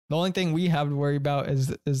The only thing we have to worry about is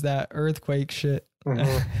that earthquake shit.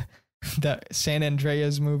 That San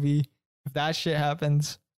Andreas movie. If that shit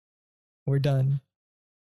happens, we're done.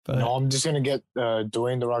 But no, I'm just gonna get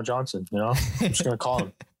Dwayne The Rock Johnson. You know, I'm just gonna call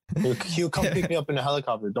him. He'll come pick me up in a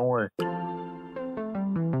helicopter. Don't worry.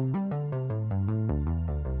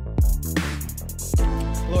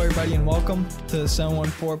 Hello, everybody, and welcome to the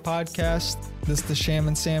 714 podcast. This is the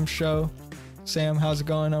Shyam Sam Show. Sam, how's it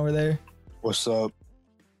going over there? What's up?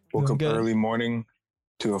 Woke up early morning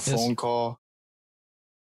to a phone call.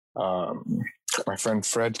 My friend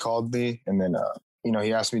Fred called me, and then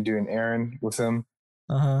he asked me to do an errand with him.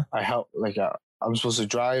 I helped. I'm supposed to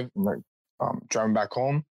drive, driving back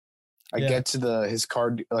home. I get to his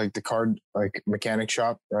car, mechanic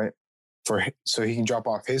shop, right? So he can drop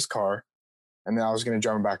off his car, and then I was gonna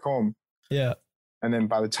drive him back home. Yeah. And then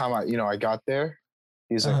by the time I got there,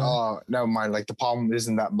 he's like, "Oh, never mind. Like the problem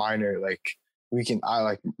isn't that minor. Like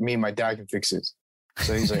me and my dad can fix it."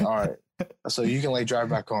 So he's like, "All right, so you can drive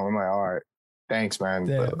back home." I'm like, "All right, thanks, man."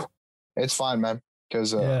 Damn. But it's fine, man,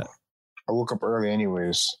 because I woke up early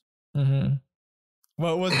anyways.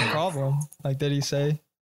 What was the problem? Did he say?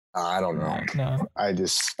 I don't know. No. I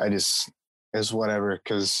just it's whatever,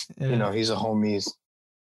 because he's a homie.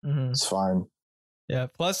 It's fine. Yeah.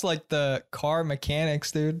 Plus, the car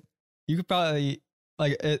mechanics, dude, you could probably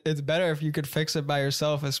it's better if you could fix it by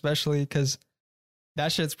yourself, especially because that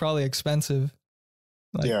shit's probably expensive.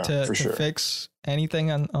 To fix anything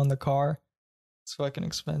on the car, it's fucking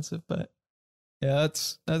expensive. But yeah,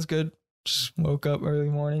 that's good. Just woke up early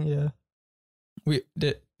morning. Yeah. We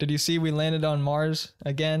did you see we landed on Mars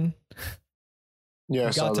again? Yeah,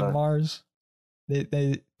 we got to Mars.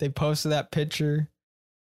 They posted that picture,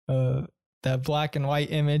 that black and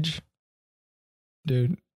white image.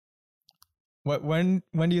 Dude, when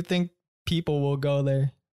do you think people will go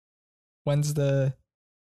there? When's the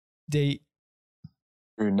date?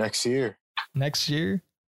 Dude, next year. Next year?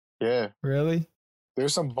 Yeah. Really?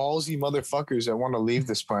 There's some ballsy motherfuckers that want to leave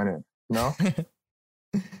this planet, you know?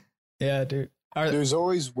 Yeah, dude. There's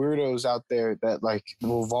always weirdos out there that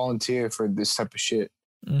will volunteer for this type of shit.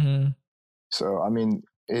 So, I mean,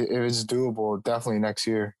 if it's doable, definitely next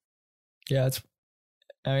year. Yeah,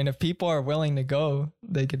 if people are willing to go,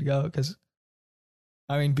 they could go. Because,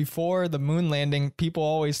 before the moon landing, people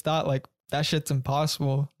always thought, that shit's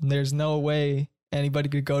impossible. There's no way anybody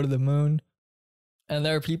could go to the moon. And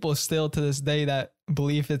there are people still to this day that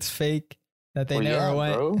believe it's fake, that they never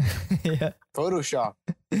went. Bro. Yeah. Photoshop.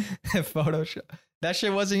 Photoshop. That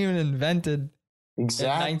shit wasn't even invented.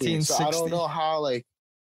 Exactly. In 1960. So I don't know how,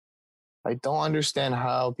 I don't understand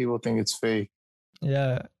how people think it's fake.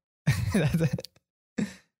 Yeah.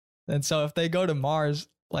 And so if they go to Mars,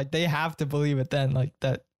 they have to believe it then,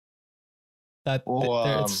 that it's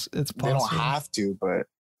possible. They don't have to, but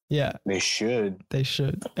yeah, they should. They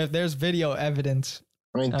should. If there's video evidence.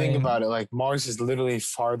 Think about it. Mars is literally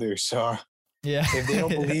farther, so yeah. If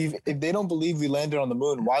they don't believe we landed on the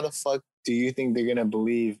moon, why the fuck do you think they're gonna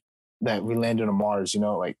believe that we landed on Mars?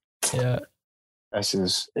 Yeah,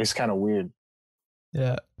 it's kind of weird.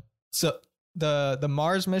 Yeah. So the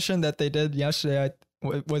Mars mission that they did yesterday,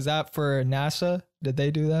 was that for NASA? Did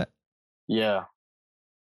they do that? Yeah.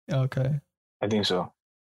 Okay. I think so.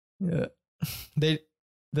 Yeah.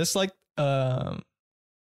 This a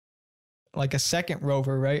second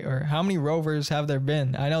rover, right? Or how many rovers have there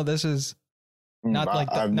been? I know this is not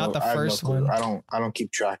the first one. I don't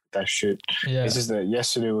keep track of that shit. Yeah. It's just that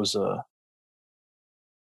yesterday was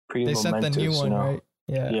pretty momentous. They sent the new one, right?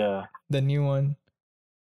 Yeah. Yeah. The new one.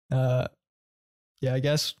 Yeah, I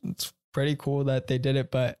guess it's pretty cool that they did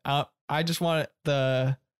it, but I just want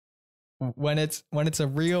when it's a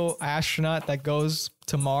real astronaut that goes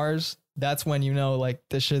to Mars, that's when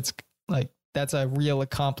this shit's that's a real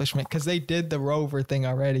accomplishment, because they did the rover thing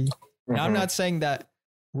already. Now, I'm not saying that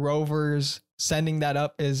rovers sending that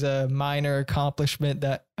up is a minor accomplishment.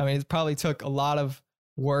 It probably took a lot of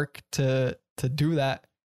work to do that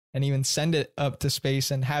and even send it up to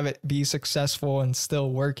space and have it be successful and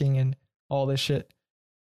still working and all this shit.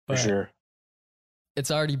 But for sure,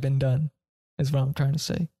 it's already been done, is what I'm trying to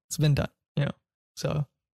say. It's been done, So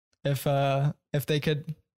if they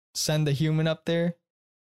could send the human up there,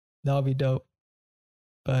 that'll be dope.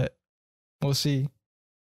 But we'll see.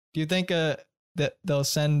 Do you think that they'll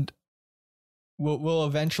we'll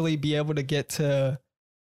eventually be able to get to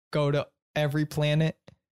go to every planet,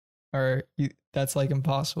 or that's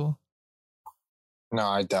impossible? No,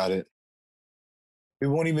 I doubt it. We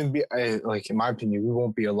won't even be in my opinion, we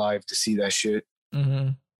won't be alive to see that shit.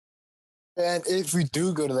 And if we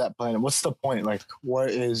do go to that planet, what's the point? Let's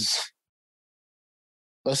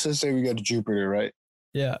just say we go to Jupiter, right?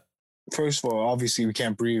 Yeah. First of all, obviously we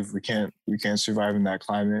can't breathe. We can't survive in that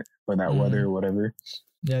climate or that weather or whatever.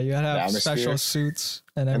 Yeah, you gotta have special suits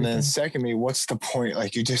and everything. And then secondly, what's the point?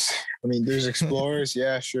 Like there's explorers,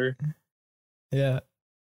 yeah, sure. Yeah.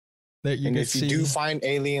 That you and if you do find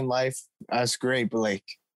alien life, that's great. But like,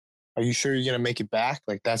 are you sure you're gonna make it back?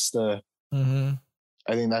 Like that's I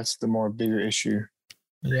think that's the more bigger issue.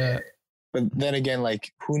 Yeah. But then again,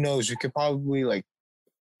 like who knows? You could probably like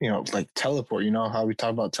teleport. You know how we talk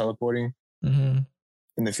about teleporting in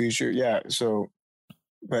the future? Yeah. So,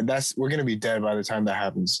 but we're gonna be dead by the time that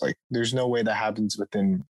happens. Like, there's no way that happens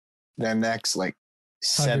within the next like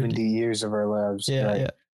 70 years of our lives. Yeah. Right? Yeah.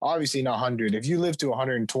 Obviously not 100. If you live to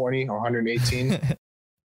 120 or 118,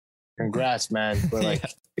 congrats, man. But like,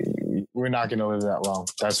 we're not gonna live that long.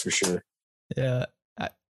 That's for sure. Yeah.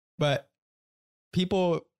 But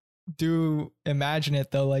people do imagine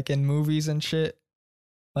it though, like in movies and shit.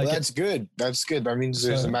 Like well, that's good. That's good. That means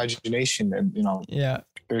there's imagination, and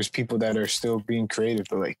there's people that are still being creative.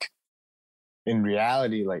 But like in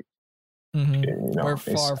reality, like we're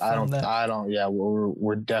far from that. I don't. Yeah,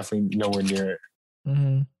 we're definitely nowhere near it.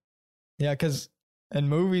 Yeah, because in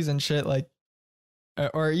movies and shit, like,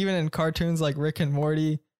 or even in cartoons like Rick and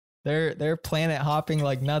Morty, they're planet hopping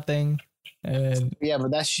like nothing. And yeah,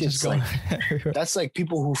 but that shit's like that's like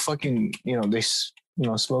people who fucking they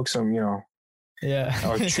smoke some or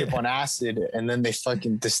trip on acid and then they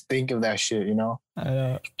fucking just think of that shit. I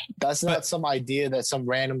know. That's not some idea that some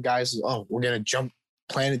random guys. Oh, we're gonna jump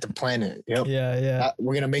planet to planet. Yep. Yeah.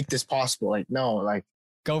 We're gonna make this possible. Like no, like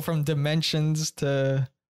go from dimensions to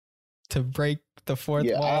break the fourth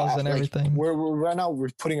walls and everything. We're right now we're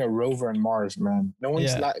putting a rover on Mars, man. No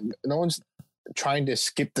one's trying to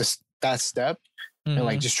skip that step and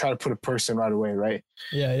like just try to put a person right away, right?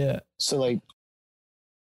 Yeah. So like,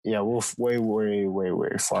 yeah, we're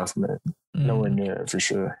way far from it. Nowhere near it for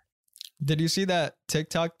sure. Did you see that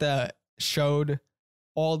TikTok that showed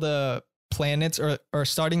all the planets or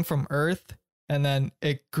starting from Earth and then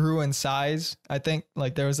it grew in size? I think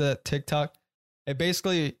like there was a TikTok. It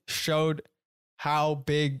basically showed how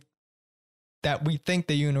big that we think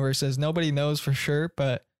the universe is. Nobody knows for sure,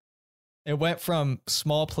 but it went from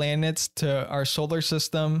small planets to our solar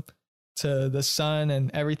system to the sun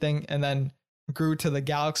and everything, and then grew to the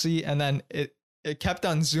galaxy. And then it kept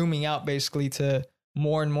on zooming out basically to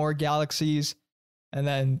more and more galaxies and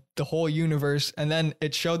then the whole universe. And then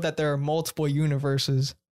it showed that there are multiple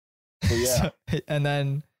universes. Yeah. And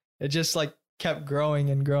then it just like kept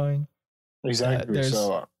growing and growing. Exactly.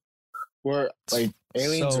 So we're like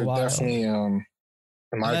aliens are definitely, in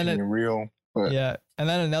my opinion, real. But yeah. And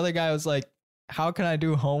then another guy was like, how can I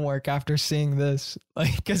do homework after seeing this?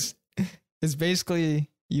 Like, because it's basically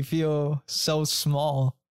you feel so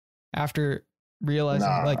small after realizing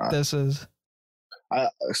this is.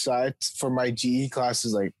 For my GE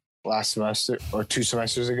classes, like last semester or 2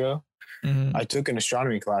 semesters ago, I took an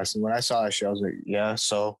astronomy class. And when I saw that shit, I was like, yeah,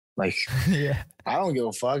 so like, I don't give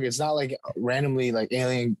a fuck. It's not like randomly like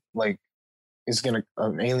alien, like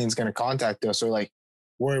alien's gonna contact us, or like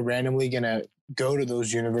we're randomly gonna go to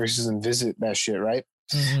those universes and visit that shit, right?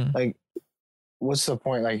 Like, what's the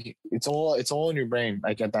point? Like, it's all in your brain.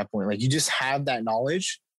 Like at that point, like you just have that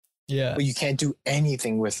knowledge, but you can't do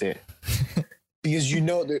anything with it because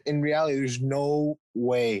in reality, there's no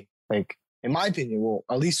way. Like, in my opinion, well,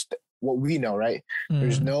 at least what we know, right?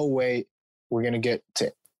 There's no way we're gonna get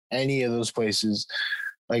to any of those places.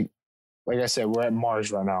 Like I said, we're at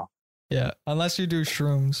Mars right now. Yeah, unless you do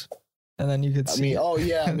shrooms. And then you could see.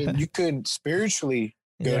 You could spiritually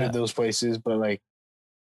go to those places, but like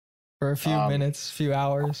for a few minutes, few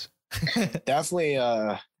hours. Definitely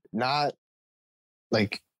not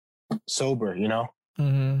like sober,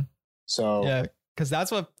 So yeah, because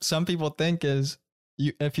that's what some people think is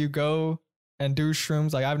if you go and do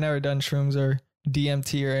shrooms. Like I've never done shrooms or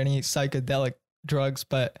DMT or any psychedelic drugs,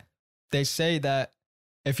 but they say that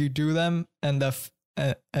if you do them and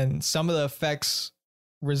and some of the effects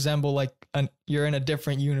resemble like you're in a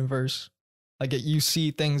different universe, like you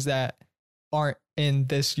see things that aren't in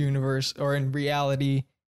this universe or in reality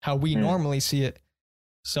how we normally see it.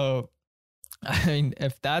 So I mean,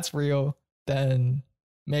 if that's real, then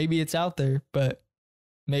maybe it's out there, but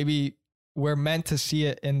maybe we're meant to see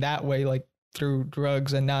it in that way, like through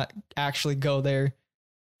drugs, and not actually go there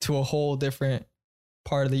to a whole different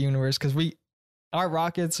part of the universe, because our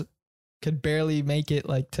rockets could barely make it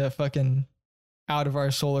like to fucking out of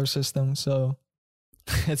our solar system, so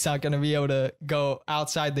it's not going to be able to go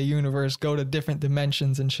outside the universe, go to different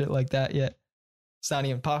dimensions and shit like that yet. It's not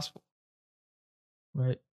even possible,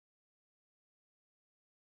 right?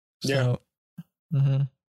 Yeah. So,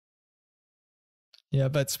 Yeah,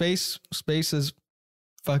 but space is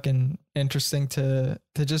fucking interesting to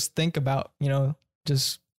just think about, you know,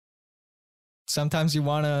 just sometimes you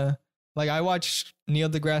want to, like, I watch Neil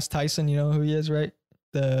deGrasse Tyson, you know who he is, right?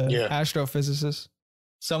 The astrophysicist.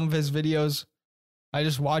 Some of his videos, I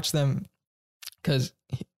just watch them because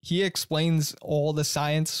he explains all the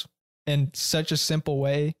science in such a simple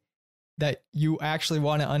way that you actually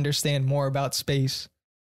want to understand more about space.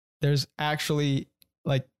 There's actually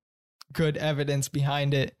like good evidence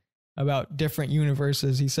behind it about different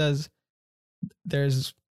universes. He says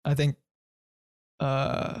there's, I think,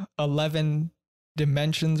 11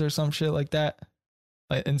 dimensions or some shit like that.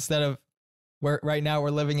 Like, instead of right now we're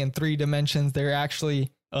living in 3 dimensions, there are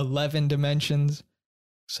actually 11 dimensions.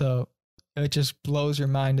 So it just blows your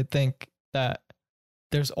mind to think that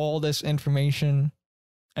there's all this information,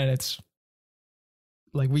 and it's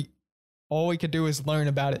like all we could do is learn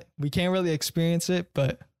about it. We can't really experience it,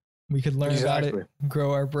 but we could learn about it,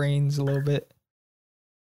 grow our brains a little bit.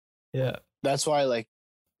 Yeah. That's why like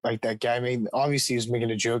that guy obviously he was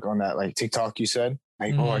making a joke on that like TikTok you said.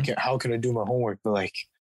 Like, how can I do my homework? But like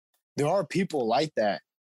there are people like that.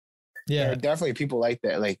 Yeah. There are definitely people like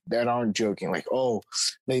that, like that aren't joking. Like, oh,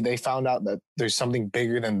 they found out that there's something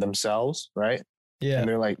bigger than themselves, right? Yeah. And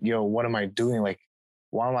they're like, yo, what am I doing? Like,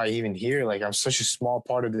 why am I even here? Like, I'm such a small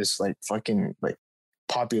part of this like fucking like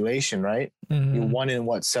population, right? Mm-hmm. You're one in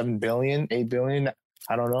what, 7 billion, 8 billion?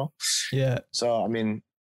 I don't know. Yeah. So I mean,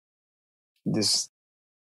 just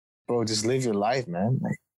live your life, man.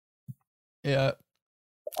 Like, yeah.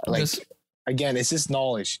 Like again, it's just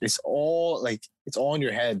knowledge. It's all in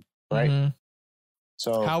your head, right? Mm-hmm.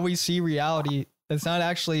 So how we see reality, it's not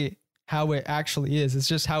actually how it actually is. It's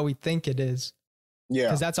just how we think it is. Yeah.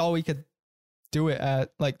 Because that's all we could do it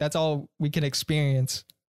at. Like, that's all we can experience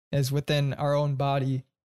is within our own body.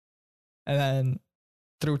 And then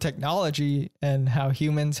through technology and how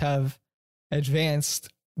humans have advanced,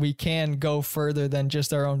 we can go further than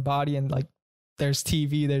just our own body. And like, there's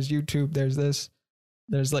TV, there's YouTube,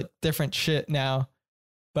 there's like different shit now,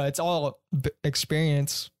 but it's all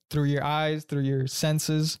experience through your eyes, through your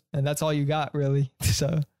senses. And that's all you got, really.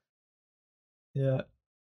 So yeah,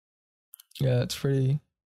 it's pretty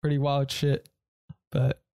wild shit.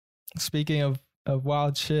 But speaking of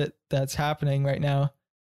wild shit that's happening right now,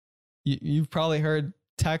 you've probably heard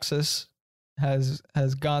Texas has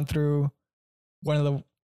gone through one of the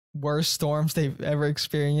worst storms they've ever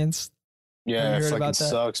experienced. Yeah, it fucking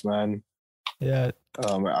sucks, man. Yeah.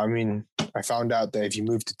 I mean, I found out that if you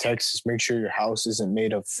move to Texas, make sure your house isn't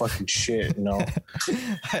made of fucking shit, you know.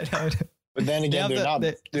 I know. But then again,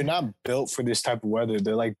 they're not built for this type of weather.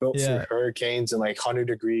 They're like built for hurricanes and like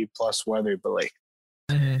 100-degree plus weather. But like,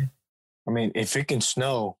 I mean, if it can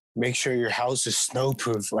snow, make sure your house is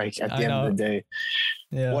snowproof. Like at the end of the day,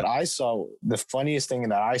 what I saw, the funniest thing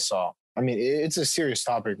that I saw. I mean, it's a serious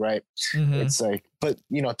topic, right? It's like, but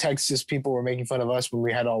you know, Texas people were making fun of us when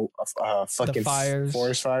we had all fucking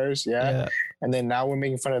forest fires, yeah. And then now we're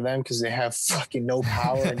making fun of them because they have fucking no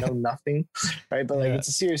power and no nothing, right? But like, it's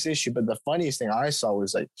a serious issue. But the funniest thing I saw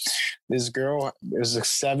was like, this girl. There's a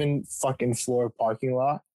 7 fucking floor parking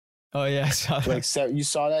lot. Oh yeah, I saw that. Like you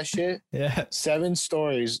saw that shit? Yeah, 7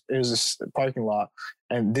 stories. It was a parking lot,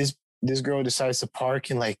 and this girl decides to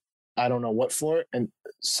park in like, I don't know what floor, and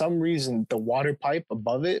some reason the water pipe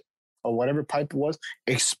above it or whatever pipe it was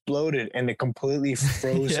exploded and it completely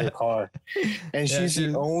froze her car. And she's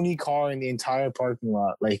the only car in the entire parking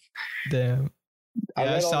lot. Like, damn. I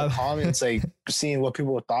read all the comments, like seeing what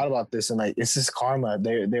people thought about this, and like, it's just karma.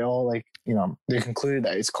 They all like, you know, they concluded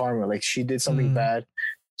that it's karma. Like, she did something bad,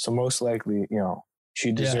 so most likely, you know,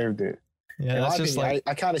 she deserved it. Yeah, that's just like,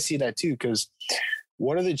 I kind of see that too, because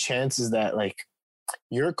what are the chances that like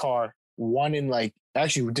your car, one in like,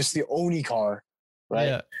 actually just the only car, right?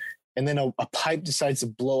 Yeah. And then a pipe decides to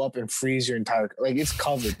blow up and freeze your entire, like, it's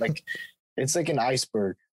covered. Like, it's like an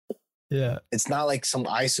iceberg. Yeah. It's not like some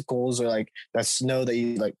icicles or like that snow that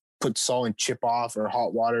you like put salt and chip off, or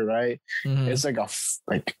hot water, right? It's like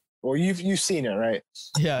or you've seen it, right?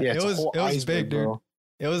 Yeah, it was big, dude. Bro.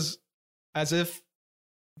 It was as if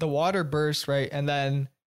the water burst, right? And then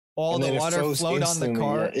the water flowed on the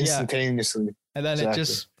car instantaneously. And then it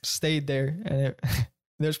just stayed there. And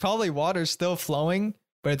there's probably water still flowing,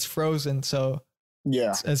 but it's frozen. So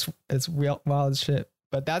yeah, it's real wild shit.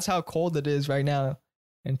 But that's how cold it is right now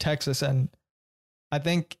in Texas. And I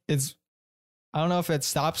think I don't know if it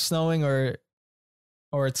stopped snowing or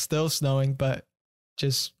it's still snowing, but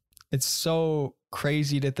just, it's so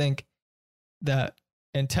crazy to think that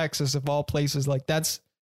in Texas, of all places, like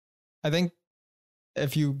I think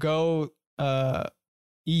if you go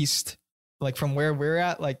east, like from where we're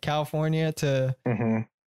at, like California to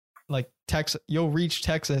like Texas, you'll reach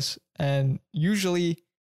Texas, and usually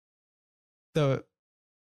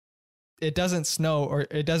it doesn't snow or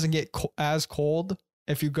it doesn't get as cold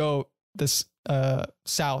if you go this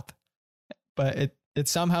south, but it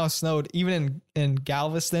somehow snowed even in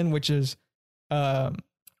Galveston, which is a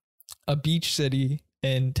beach city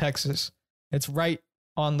in Texas. It's right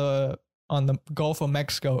on the Gulf of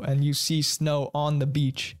Mexico, and you see snow on the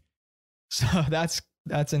beach. So that's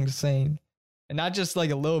insane. And not just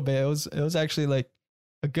like a little bit. It was actually like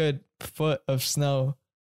a good foot of snow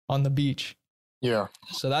on the beach. Yeah.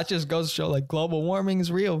 So that just goes to show like global warming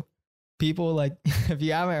is real. People, like, if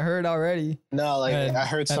you haven't heard already. No, like I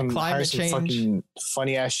heard some fucking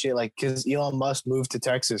funny ass shit. Like, cause Elon Musk moved to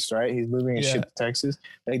Texas, right? He's moving his shit to Texas.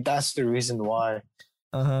 Like, that's the reason why.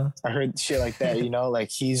 I heard shit like that. You know, like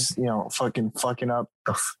he's fucking up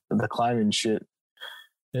the climate and shit.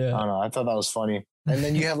 Yeah. I don't know. I thought that was funny. And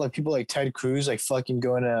then you have like people like Ted Cruz, like fucking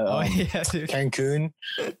going to Cancun.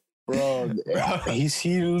 Bro, he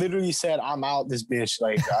literally said, "I'm out this bitch.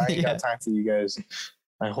 Like, I ain't got time for you guys."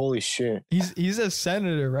 Like, holy shit. He's a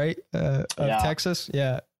senator, right? Of Texas.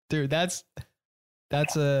 Yeah, dude, that's not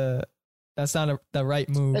the right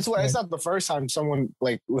move. It's not the first time someone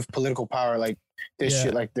like with political power like this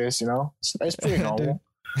shit like this. You know, it's pretty normal.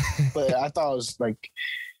 But I thought it was like,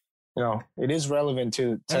 it is relevant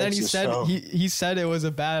to Texas. And then he said he said it was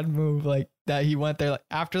a bad move, like that he went there like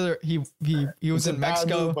after he was in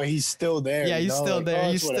Mexico, move, but he's still there. Yeah, he's still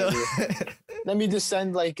there. He's still. Let me just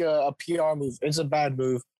send like a PR move. It's a bad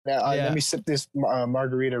move. Let me sip this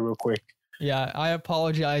margarita real quick. Yeah, I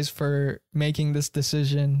apologize for making this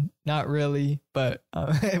decision. Not really, but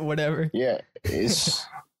whatever. Yeah,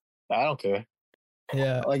 I don't care.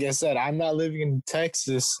 Yeah, like I said, I'm not living in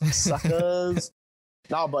Texas, suckers.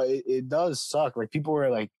 No, but it does suck. Like people were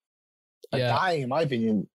like dying, in my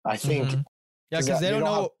opinion. I think. Yeah, because they don't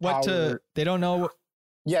know what to. They don't know.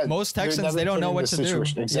 Yeah, most Texans they don't know what to do.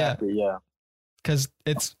 Exactly. Yeah. Because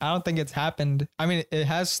I don't think it's happened. I mean, it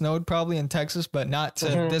has snowed probably in Texas, but not to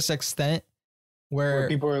this extent. Where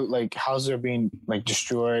people are like houses are being like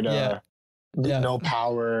destroyed. No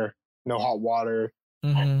power, no hot water,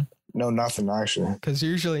 no nothing actually. Because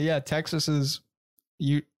usually, Texas is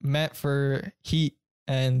meant for heat.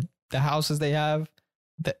 And the houses they have,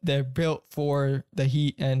 they're built for the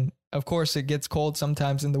heat. And of course, it gets cold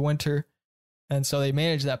sometimes in the winter. And so they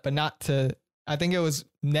manage that, but not to, I think it was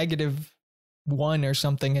 -1 or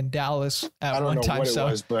something in Dallas at one time. I don't know what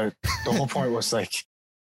it was, but the whole point was like,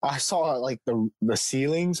 I saw like the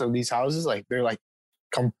ceilings of these houses, like they're like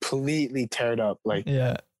completely teared up, like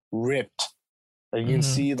ripped. Like you can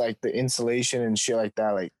see like the insulation and shit like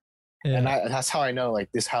that. Like, and that's how I know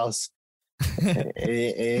like this house, it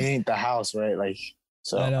ain't the house, right? Like,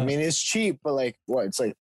 so I mean it's cheap, but like what? It's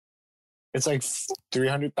like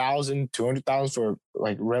 300,000, 200,000 for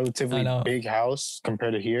like relatively big house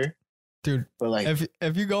compared to here, dude. But like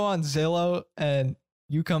if you go on Zillow and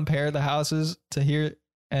you compare the houses to here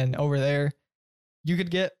and over there, you could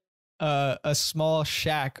get a small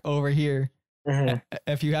shack over here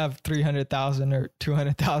if you have 300,000 or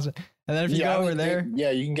 200,000, and then if you go over there,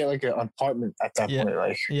 you can get like an apartment at that point,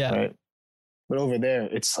 like right? But over there,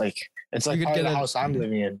 it's like probably the house I'm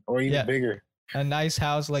living in, or even bigger. A nice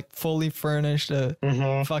house, like fully furnished,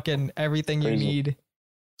 fucking everything you need.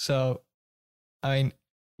 So, I mean,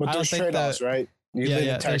 but there's trade-offs, right? You live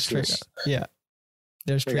in Texas.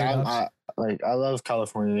 There's trade-offs. I love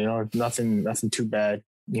California. Nothing too bad.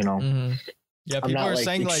 Yeah, people are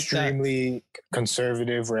saying like extremely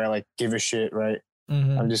conservative, where I like give a shit, right?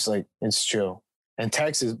 I'm just like it's chill. And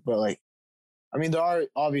Texas, but like, I mean, there are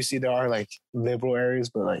like liberal areas,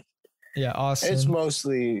 but like. Yeah, Austin. It's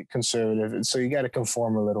mostly conservative, and so you got to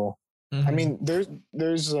conform a little. I mean,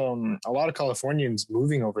 there's a lot of Californians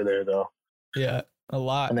moving over there, though. Yeah, a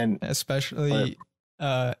lot, and then especially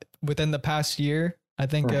within the past year, I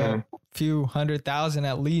think a few 100,000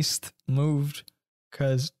 at least moved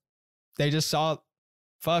because they just saw,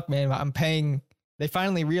 fuck, man, I'm paying. They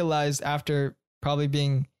finally realized after probably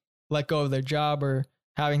being let go of their job or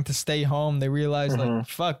having to stay home, they realized like,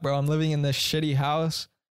 fuck, bro, I'm living in this shitty house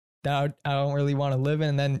that I don't really want to live in.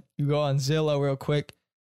 And then you go on Zillow real quick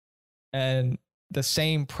and the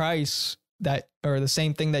same price or the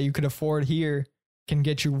same thing that you could afford here can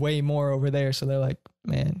get you way more over there. So they're like,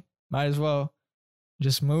 man, might as well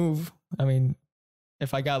just move. I mean,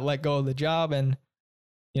 if I got let go of the job and,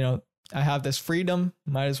 I have this freedom,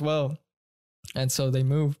 might as well. And so they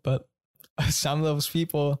move. But some of those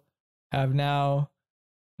people have now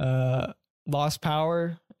lost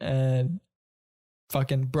power and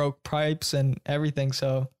fucking broke pipes and everything.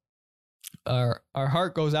 So our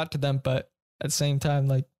heart goes out to them, but at the same time,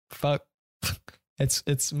 like, fuck,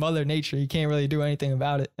 it's Mother Nature. You can't really do anything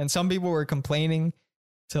about it. And some people were complaining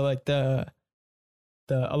to like the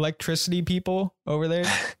electricity people over there,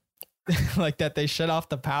 like that they shut off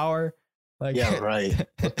the power. Like, yeah, right.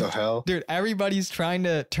 What the hell? Dude, everybody's trying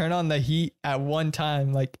to turn on the heat at one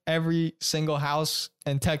time. Like every single house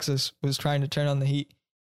in Texas was trying to turn on the heat.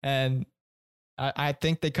 And I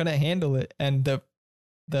think they couldn't handle it. And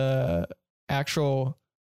the actual,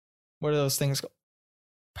 what are those things called?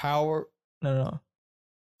 Power? No.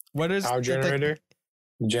 What is power generator?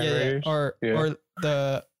 Generators? Or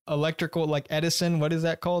the electrical, like Edison, what is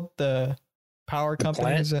that called? The power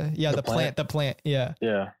companies? The plant. Yeah.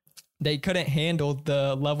 Yeah. They couldn't handle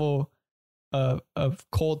the level of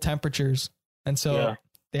cold temperatures. And so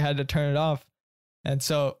they had to turn it off. And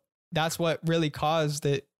so that's what really caused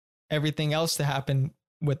everything else to happen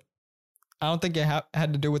with, I don't think it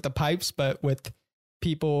had to do with the pipes, but with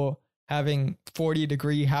people having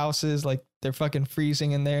 40-degree houses, like they're fucking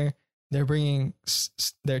freezing in there. They're bringing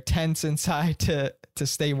their tents inside to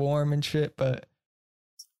stay warm and shit. But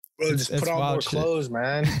bro, just put on more clothes,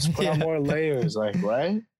 man. Just put on more layers, like,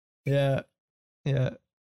 right? Yeah.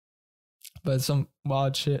 But some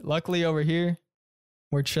wild shit. Luckily over here,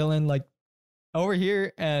 we're chilling. Like over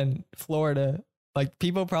here and Florida, like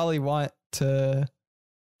people probably want to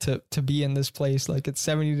be in this place. Like it's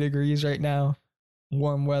 70 degrees right now,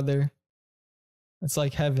 warm weather. It's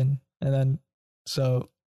like heaven. And then, so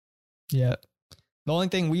yeah, the only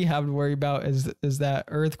thing we have to worry about is that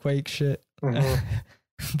earthquake shit.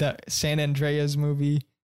 That San Andreas movie.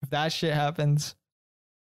 If that shit happens,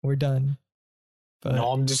 we're done. But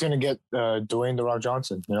no, I'm just gonna get Dwayne The Rock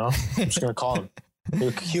Johnson. You know, I'm just gonna call him.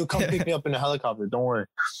 He'll come pick me up in a helicopter. Don't worry.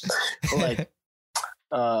 But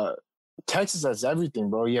like, Texas has everything,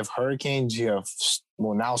 bro. You have hurricanes. You have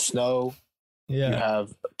now snow. Yeah. You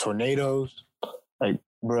have tornadoes. Like,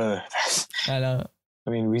 bruh. I know. I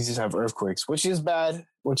mean, we just have earthquakes, which is bad.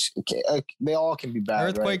 Which they all can be bad.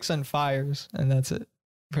 Earthquakes and fires, and that's it.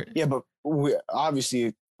 Yeah, but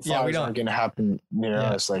obviously fires aren't going to happen near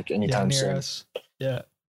us like anytime soon. Us. Yeah.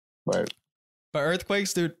 But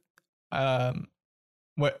earthquakes, dude.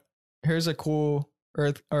 Here's a cool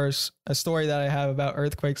a story that I have about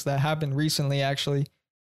earthquakes that happened recently. Actually,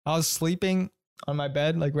 I was sleeping on my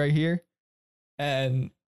bed, like right here,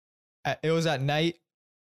 and it was at night.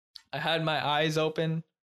 I had my eyes open,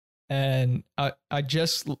 and I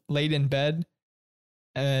just laid in bed,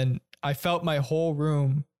 and I felt my whole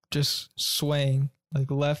room just swaying, like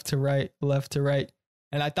left to right.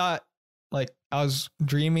 And I thought like I was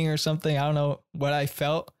dreaming or something. I don't know what I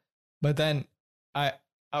felt, but then I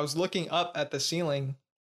was looking up at the ceiling,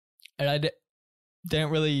 and I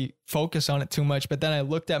didn't really focus on it too much. But then I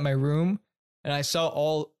looked at my room, and I saw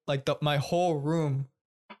all like my whole room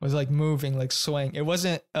was like moving, like swaying. It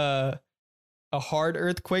wasn't a hard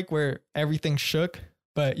earthquake where everything shook,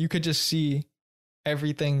 but you could just see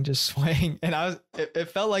everything just swaying. And it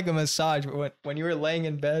felt like a massage. But when you were laying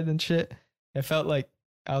in bed and shit, it felt like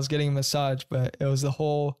I was getting a massage, but it was the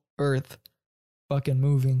whole earth fucking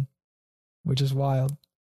moving, which is wild.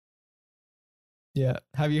 Yeah.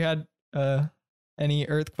 Have you had any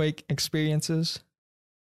earthquake experiences?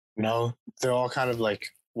 No, they're all kind of like,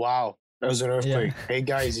 wow, that was an earthquake. Yeah. Hey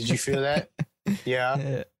guys, did you feel that?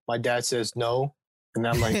 Yeah. My dad says no. And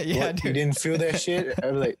I'm like, what? You didn't feel that shit?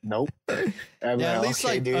 I'm like, nope. At least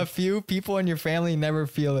okay, like dude. A few people in your family never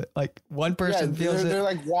feel it. Like one person feels it. They're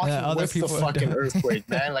like walking with the fucking earthquake,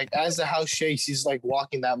 man. Like as the house shakes, he's like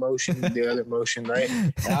walking that motion, the other motion, right?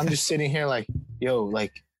 And I'm just sitting here like, yo,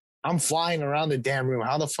 like I'm flying around the damn room.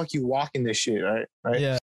 How the fuck you walking this shit, right?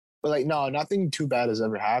 Yeah. But like, no, nothing too bad has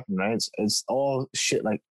ever happened, right? It's all shit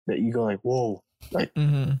like that. You go like, whoa, like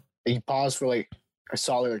you pause for like a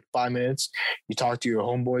solid like 5 minutes. You talk to your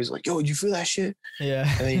homeboys like, yo, did you feel that shit? Yeah.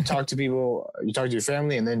 And then you talk to people, you talk to your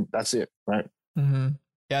family, and then that's it, right?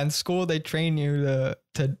 Yeah, in school they train you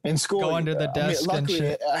to in school, go under the desk. I mean, luckily, and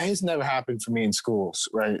shit. It has never happened for me in schools,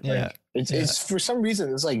 right? Yeah. Like, it's for some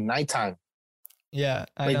reason it's like nighttime. Yeah,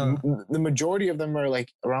 I know. The majority of them are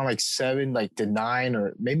like around like 7, like to 9,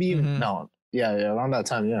 or maybe even around that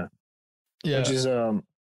time. Yeah. Which is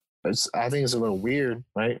I think it's a little weird,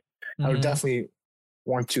 right? I would definitely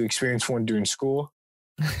want to experience one during school,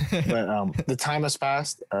 but the time has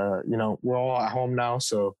passed. You know, we're all at home now,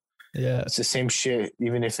 so it's the same shit.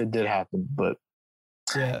 Even if it did happen, but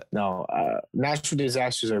no, natural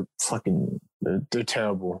disasters are fucking. They're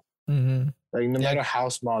terrible. Like no matter how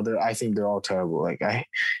small, I think they're all terrible. Like I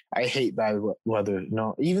hate bad weather. You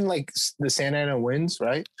know, even like the Santa Ana winds,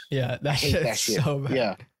 right? Yeah, I hate that shit. So bad.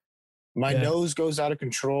 Yeah, My nose goes out of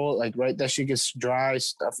control. Like, right, that shit gets dry,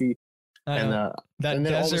 stuffy, and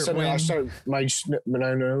then all of a sudden I start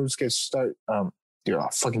my nose dude, I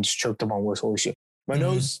fucking just choked up on words. Holy shit! My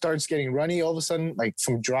nose starts getting runny all of a sudden, like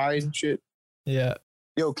from dry and shit. Yeah.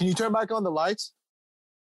 Yo, can you turn back on the lights?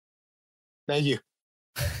 Thank you.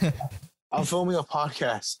 I'm filming a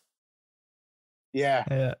podcast.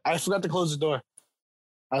 Yeah. I forgot to close the door.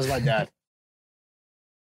 That was my dad.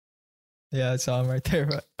 Yeah, I saw him right there.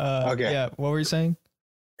 But, okay. Yeah, what were you saying?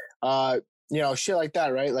 Shit like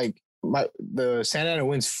that, right? Like the Santa Ana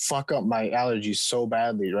winds fuck up my allergies so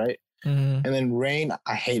badly, right? And then rain,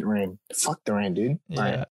 I hate rain. Fuck the rain, dude.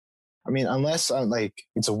 Yeah. I mean, unless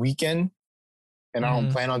it's a weekend and I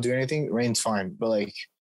don't plan on doing anything, rain's fine. But like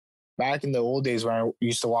back in the old days when I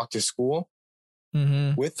used to walk to school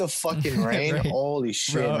with the fucking rain, right. Holy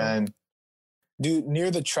shit, bro. Man. Dude, near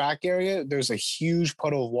the track area, there's a huge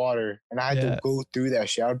puddle of water, and I had to go through that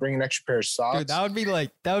shit. I would bring an extra pair of socks. Dude, that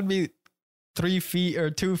would be 3 feet or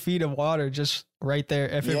 2 feet of water just right there.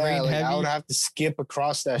 If it rained heavy, I would have to skip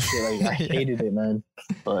across that shit. Like I hated it, man.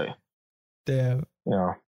 But damn,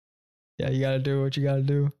 yeah, you gotta do what you gotta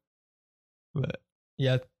do. But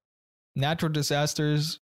yeah, natural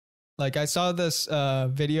disasters. Like I saw this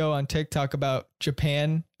video on TikTok about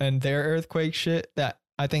Japan and their earthquake shit that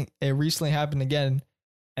I think it recently happened again,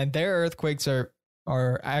 and their earthquakes are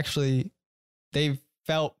actually, they've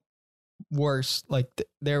felt worse. Like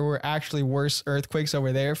there were actually worse earthquakes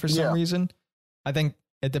over there for some reason. I think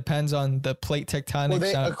it depends on the plate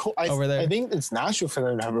tectonics over there. I think it's natural for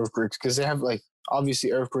them to have earthquakes because they have like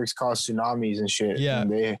obviously earthquakes cause tsunamis and shit. Yeah,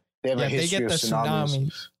 and they have a history they get the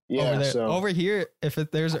tsunamis. Yeah, over there. So over here, if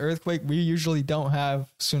there's an earthquake, we usually don't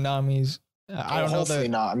have tsunamis. I don't know. Hopefully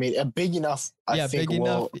not. I mean, a big enough, I think,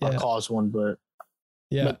 will cause one. But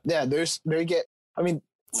they get. I mean,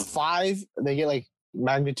 5. They get like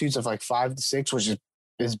magnitudes of like 5 to 6, which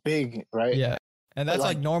is big, right? Yeah, and that's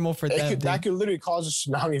like normal for them. That could literally cause a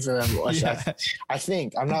tsunami for them. I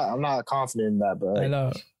think I'm not confident in that, but I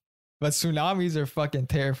know. But tsunamis are fucking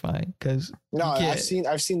terrifying because I've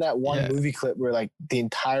seen that one movie clip where like the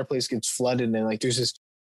entire place gets flooded and like there's this.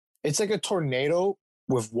 It's like a tornado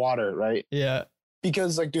with water, right? Yeah.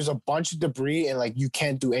 Because like there's a bunch of debris and like you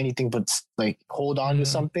can't do anything but like hold on to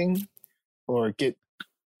something or get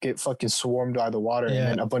fucking swarmed by the water and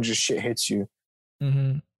then a bunch of shit hits you.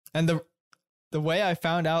 And the way I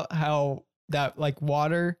found out how that like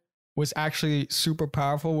water was actually super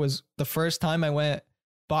powerful was the first time I went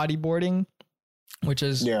bodyboarding, which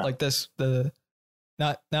is like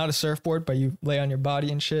not a surfboard, but you lay on your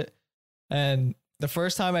body and shit. And the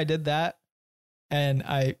first time I did that and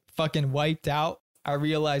I fucking wiped out, I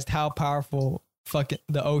realized how powerful fucking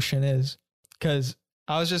the ocean is. Cause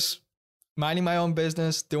I was just minding my own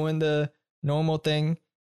business, doing the normal thing.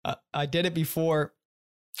 I did it before,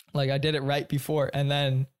 like I did it right before. And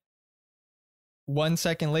then 1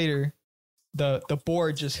 second later, the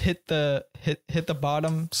board just hit the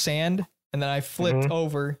bottom sand, and then I flipped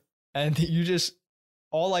over, and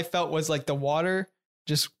all I felt was like the water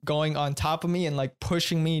just going on top of me and like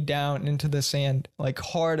pushing me down into the sand like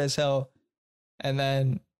hard as hell. And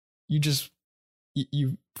then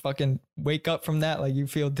you fucking wake up from that, like you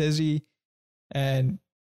feel dizzy and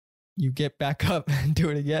you get back up and do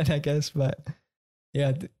it again, I guess. But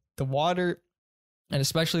yeah, the water and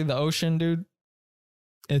especially the ocean, dude,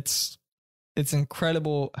 it's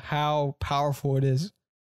incredible how powerful it is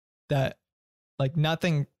that like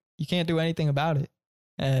you can't do anything about it.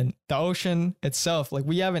 And the ocean itself, like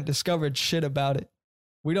we haven't discovered shit about it.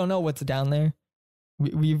 We don't know what's down there.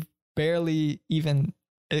 We've barely even,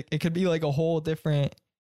 it could be like a whole different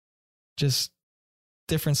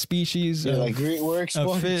species. Like we're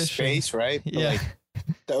exploring space, right? But like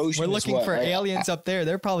the ocean. We're looking for aliens up there.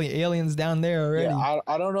 There are probably aliens down there already. Yeah,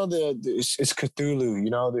 I don't know it's Cthulhu.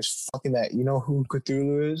 You know, there's fucking that. You know who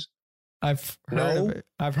Cthulhu is? I've heard of it.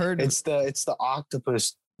 I've heard it's the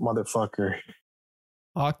octopus motherfucker.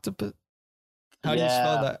 Octopus? How do you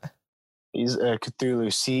spell that? He's Cthulhu.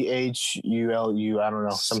 Chulu. I don't know,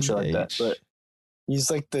 some shit like that. But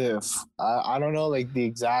he's like I don't know like the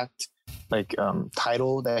exact like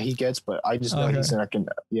title that he gets, but I just know he's like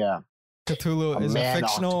Cthulhu is a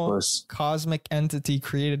fictional cosmic entity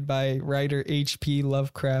created by writer H.P.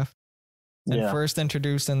 Lovecraft and first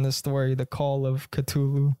introduced in the story The Call of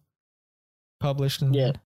Cthulhu, published in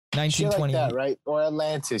 1928. Like that, right? Or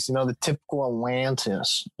Atlantis, you know, the typical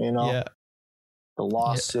Atlantis, you know, the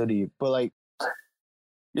lost city. But like,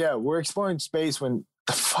 we're exploring space when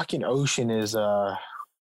the fucking ocean is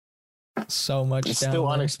so much. It's down still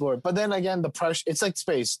there. unexplored. But then again, the pressure, it's like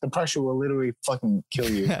space. The pressure will literally fucking kill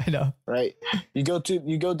you. I know. Right? You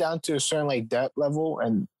go down to a certain like depth level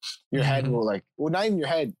and your head will like, well, not even your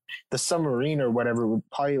head, the submarine or whatever would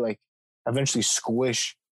probably like eventually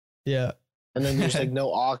squish. Yeah. And then there's like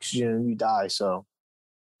no oxygen and you die. So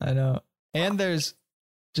I know. And there's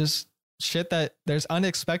just there's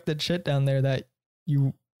unexpected shit down there that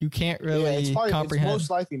you can't really comprehend. It's most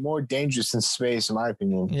likely more dangerous than space, in my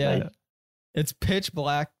opinion. Yeah. Like, it's pitch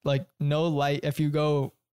black, like no light if you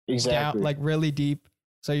go down like really deep.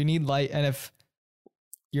 So you need light. And if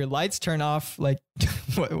your lights turn off, like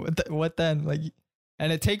what then? Like,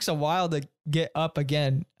 and it takes a while to get up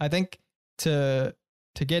again. I think to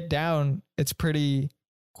get down, it's pretty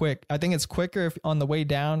quick. I think it's quicker if on the way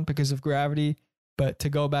down because of gravity, but to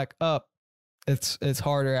go back up, it's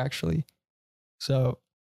harder actually. So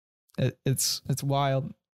it's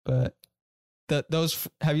wild. But those,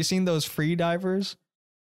 have you seen those free divers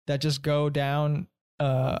that just go down?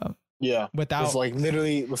 Yeah, without, it's like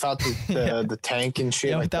literally without the the tank and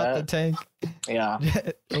shit. Yeah, like without that. the tank. Yeah,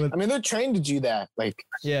 I mean they're trained to do that. Like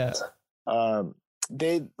yeah,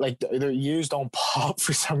 they like their ears don't pop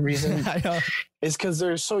for some reason. I know. It's because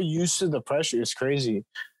they're so used to the pressure. It's crazy.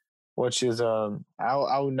 Which is I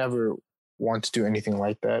would never want to do anything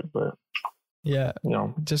like that. But yeah, you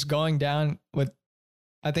know, just going down with,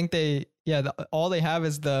 I think all they have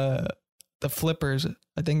is the flippers.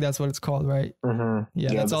 I think that's what it's called, right? Mm-hmm.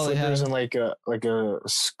 Yeah, that's all they have. And like a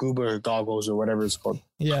scuba goggles or whatever it's called.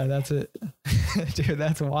 Yeah, that's it. Dude,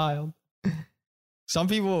 that's wild. Some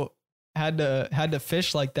people had to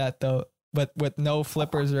fish like that though, but with no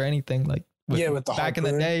flippers or anything. Like with the back harpoon.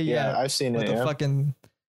 in the day. Yeah, I've seen with it. The fucking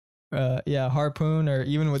harpoon, or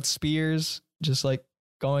even with spears, just like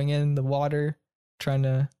going in the water trying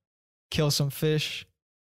to kill some fish.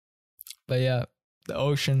 But yeah, the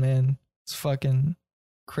ocean, man, it's fucking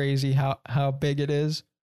crazy how big it is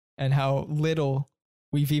and how little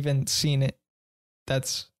we've even seen it.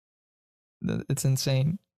 It's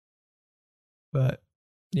insane. But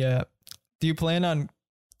yeah, do you plan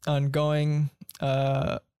on going?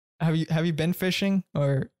 Have you been fishing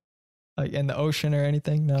or like in the ocean or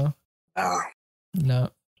anything? No. No.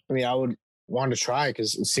 I mean, I would want to try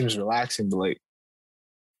because it seems relaxing, but like,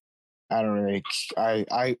 I don't really.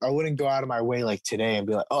 I wouldn't go out of my way like today and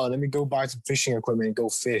be like, oh, let me go buy some fishing equipment and go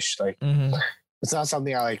fish. Like, it's not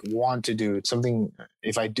something I like want to do. It's something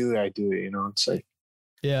if I do it, I do it. You know, it's like,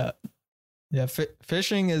 yeah.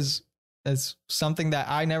 Fishing is something that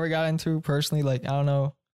I never got into personally. Like, I don't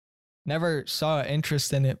know, never saw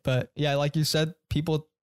interest in it. But yeah, like you said, people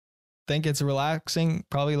think it's relaxing.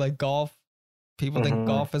 Probably like golf. People think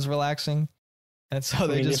golf is relaxing. And so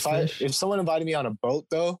they just fish. If someone invited me on a boat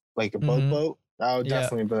though, like a boat, I would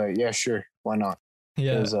definitely be like, yeah, sure. Why not?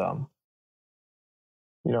 Yeah. Because,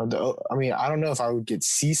 you know, I don't know if I would get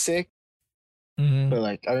seasick, but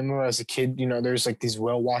like, I remember as a kid, you know, there's like these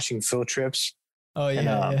whale watching field trips. Oh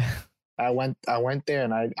yeah. And, I went there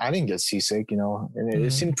and I didn't get seasick, you know, and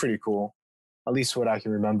it seemed pretty cool, at least what I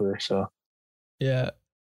can remember. So, yeah,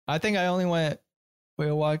 I think I only went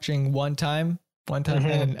whale watching one time,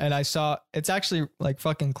 and I saw, it's actually like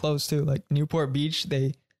fucking close too, like Newport Beach.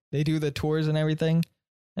 They do the tours and everything,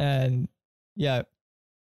 and yeah,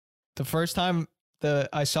 the first time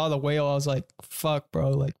I saw the whale, I was like, fuck,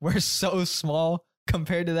 bro, like we're so small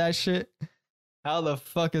compared to that shit. How the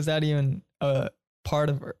fuck is that even a part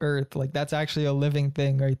of Earth? Like that's actually a living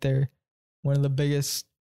thing right there. One of the biggest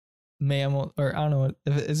mammal, or I don't know,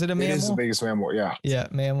 is it a mammal? It is the biggest mammal, yeah. Yeah,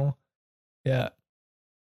 mammal. Yeah.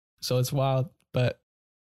 So it's wild. But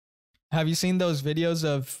have you seen those videos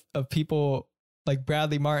of people like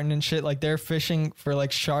Bradley Martin and shit? Like they're fishing for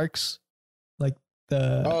like sharks, like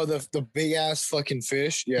the big ass fucking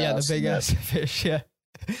fish. Yeah, the big ass fish. Yeah,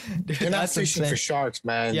 dude, they're not fishing insane. for sharks,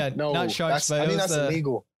 man. Yeah, no, not sharks. But I think that's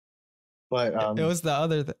illegal. But it was the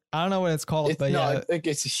other. I don't know what it's called. But yeah, like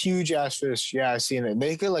it's a huge ass fish. Yeah, I've seen it.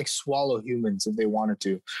 They could like swallow humans if they wanted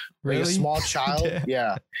to. Like really? A small child.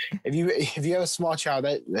 Yeah. If you have a small child,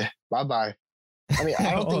 that bye bye. I mean,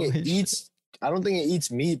 I don't think it eats. I don't think it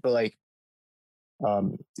eats meat, but like,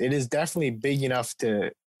 it is definitely big enough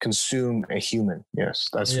to consume a human. Yes,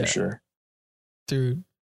 that's for sure. Dude,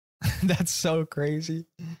 that's so crazy.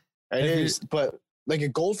 It is, but like a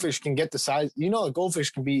goldfish can get the size. You know, a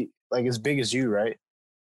goldfish can be like as big as you, right?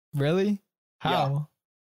 Really? How? Yeah.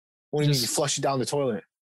 When you flush it down the toilet.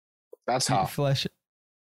 That's how. Flush it.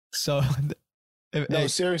 So. No,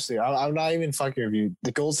 seriously, I'm not even fucking with you.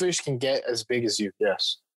 The goldfish can get as big as you.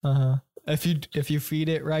 Yes. If you feed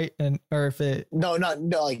it right, or if it. No,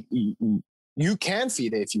 like you can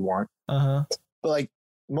feed it if you want. But like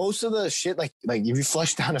most of the shit, like if you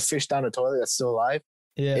flush down a fish down a toilet that's still alive,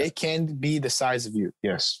 it can be the size of you.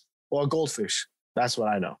 Yes. Or a goldfish. That's what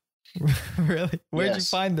I know. Really? Where'd you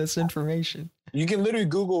find this information? You can literally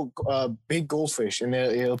Google big goldfish and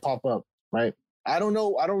it'll pop up, right? I don't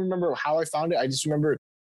know. I don't remember how I found it. I just remember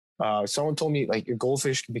someone told me like a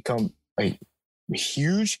goldfish can become like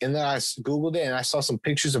huge. And then I Googled it and I saw some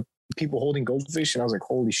pictures of people holding goldfish and I was like,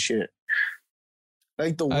 holy shit.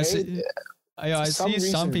 Like the way... I see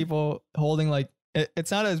some people holding like,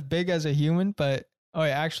 it's not as big as a human, but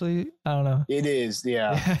actually, I don't know. It is,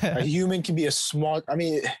 yeah. A human can be a small,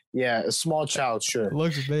 a small child, sure. It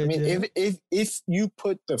looks big. I mean, if you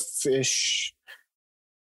put the fish,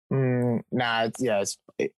 it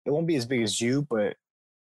won't be as big as you, but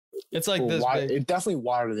it's like this big. It's definitely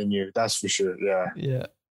wider than you, that's for sure, yeah.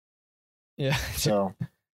 Yeah. So,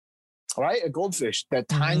 right? A goldfish, that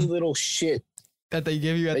tiny little shit. That they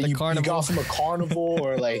give you at the carnival. You got from a carnival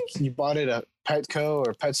or like you bought it at Petco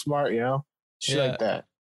or PetSmart, you know? Shit like that.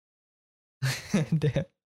 Damn.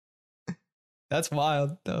 That's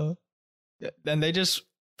wild though. Then they just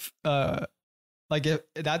like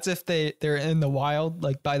if they're in the wild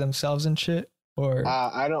like by themselves and shit, or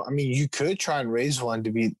you could try and raise one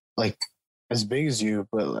to be like as big as you,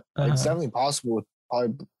 but it's definitely possible with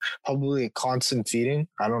probably constant feeding.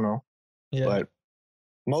 I don't know. Yeah. But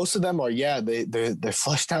most of them are they're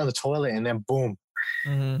flushed down the toilet and then boom.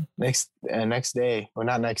 Mm-hmm. Next day, or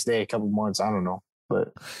not next day, a couple months, I don't know,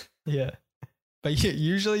 but but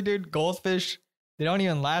usually, dude, goldfish, they don't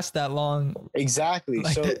even last that long. Exactly.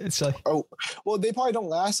 Like, so it's like, they probably don't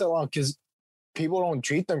last that long because people don't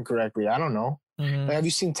treat them correctly. I don't know. Mm-hmm. Like, have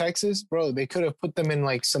you seen Texas, bro? They could have put them in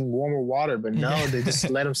like some warmer water, but no, they just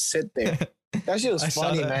let them sit there. That shit was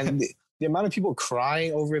funny, man. The amount of people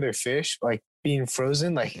crying over their fish, like being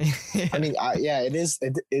frozen, like I mean, it is.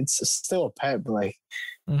 It's still a pet, but like,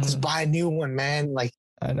 just buy a new one, man. Like,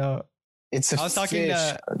 I know. I was talking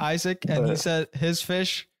to Isaac, and he said his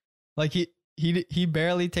fish, like he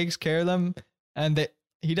barely takes care of them, and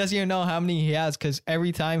he doesn't even know how many he has because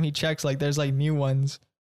every time he checks, like there's like new ones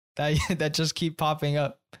that just keep popping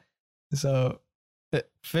up. So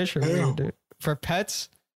fish are weird, dude. For pets,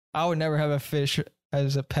 I would never have a fish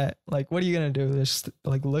as a pet. Like, what are you gonna do? Just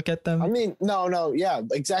like look at them? I mean, no, yeah,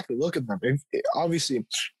 exactly. Look at them. Obviously,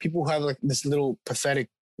 people who have like this little pathetic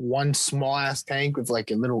one small ass tank with like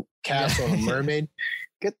a little cat or a mermaid.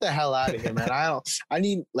 Get the hell out of here, man. I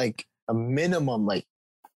need like a minimum like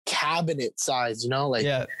cabinet size, you know, like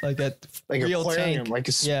like a real aquarium, tank. like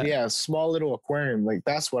a small little aquarium. Like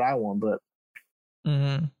that's what I want. But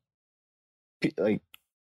like,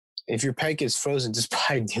 if your pet is frozen, just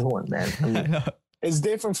buy a new one, man. I mean, it's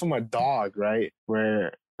different from a dog, right?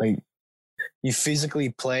 Where like you physically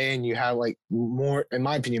play and you have like more, in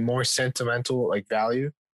my opinion, more sentimental like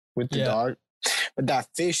value with the dog. But that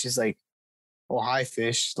fish is like, hi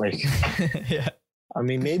fish. Like, I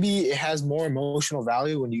mean, maybe it has more emotional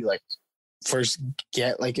value when you like first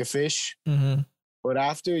get like a fish. Mm-hmm. But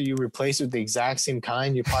after you replace it with the exact same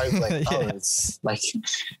kind, you're probably like, it's like,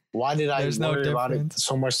 why did I worry about it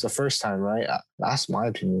so much the first time, right? That's my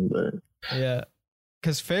opinion, but yeah,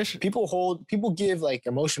 because fish, people give like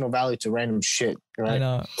emotional value to random shit, right? I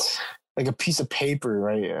know, like a piece of paper,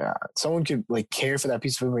 right? Someone could like care for that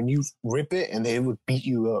piece of paper, and you rip it, and they would beat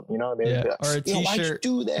you up, you know? Or a T-shirt, why'd you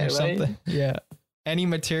do that, or right? something. Yeah, any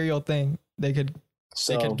material thing they could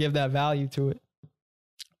give that value to it.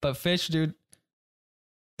 But fish, dude.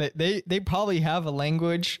 They probably have a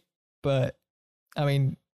language, but I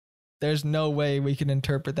mean, there's no way we can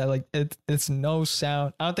interpret that. Like it's no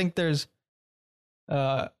sound. I don't think there's.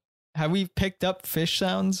 Have we picked up fish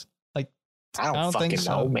sounds? Like I don't think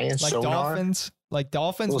so, man. Like dolphins. Like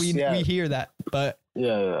dolphins, we hear that, but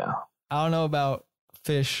yeah. I don't know about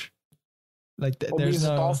fish. Like there's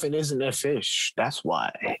a dolphin isn't a fish. That's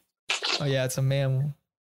why. Oh yeah, it's a mammal.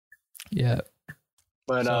 Yeah,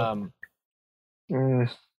 but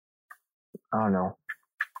I don't know.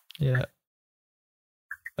 Yeah.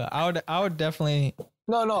 But I would definitely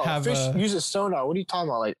have fish uses sonar. What are you talking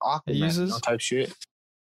about? Like Aquaman type shit.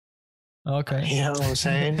 Okay. You know what I'm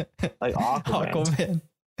saying? Like Aquaman.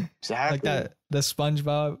 Exactly. Like that the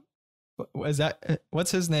SpongeBob. Is that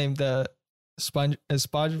what's his name? The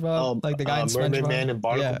SpongeBob? Like the guy in SpongeBob. Mermaid Man and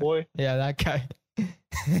Barnacle Boy? Yeah, that guy.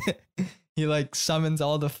 He like summons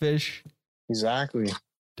all the fish. Exactly.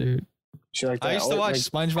 Dude. Like I used to watch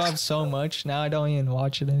SpongeBob so much. Now I don't even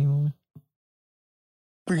watch it anymore.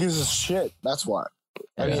 Because of shit. That's why.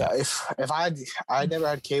 I mean, if I never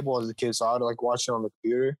had cable as a kid, so I would like watch it on the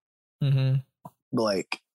computer. Mm-hmm. But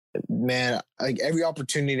like, man, like every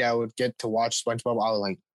opportunity I would get to watch SpongeBob, I would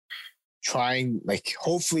like trying, like,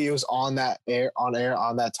 hopefully it was on air on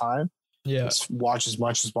that time. Yeah. Just watch as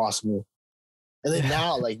much as possible. And then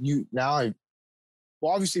now, like, well,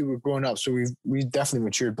 obviously we're growing up, so we definitely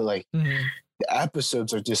matured, but like the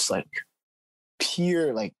episodes are just like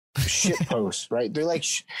pure like shit posts, right? They're like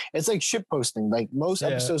it's like shit posting. Like most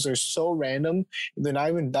episodes are so random, they're not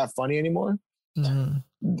even that funny anymore.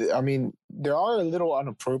 I mean, they are a little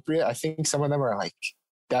inappropriate. I think some of them are like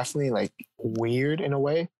definitely like weird in a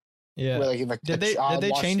way. Yeah. Where, like did they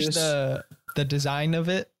change the design of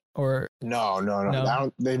it or no? I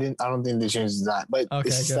don't think they changed the design, but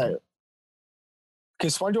it's just that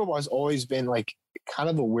because SpongeBob has always been like kind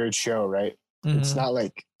of a weird show, right? It's not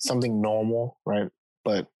like something normal, right?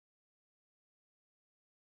 But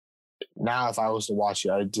now if I was to watch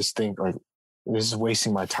it, I just think like this is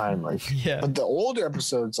wasting my time. Like, but the older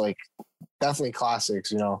episodes, like definitely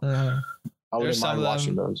classics, you know. I wouldn't mind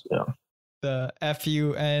watching those. Yeah. The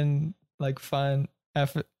FUN like fun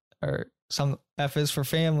F or some F is for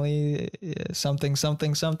family, something.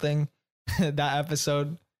 That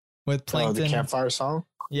episode with Plankton. Oh, the campfire song?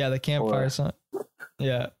 Yeah, the campfire song.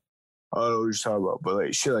 Yeah. I don't know what you're talking about, but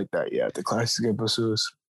like shit like that. Yeah, the classic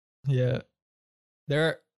episodes. Yeah.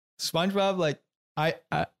 SpongeBob, like I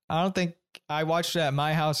don't think I watched it at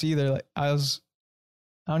my house either. Like I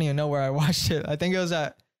don't even know where I watched it. I think it was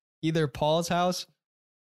at either Paul's house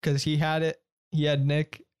because he had it. He had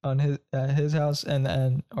Nick on his house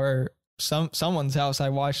or someone's house I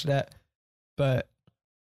watched it at. But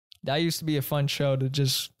that used to be a fun show to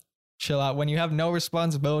just chill out when you have no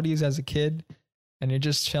responsibilities as a kid and you're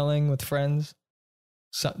just chilling with friends.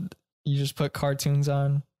 So you just put cartoons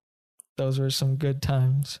on. Those were some good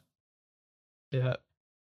times. Yeah.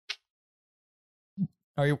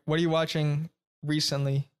 What are you watching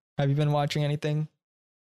recently? Have you been watching anything?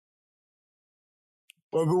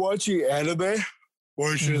 I've been watching anime,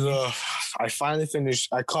 which is I finally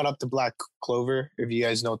finished. I caught up to Black Clover, if you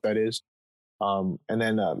guys know what that is. And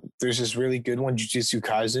then there's this really good one, Jujutsu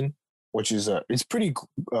Kaisen, which is it's pretty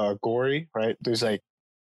gory, right? There's like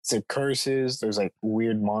curses, there's like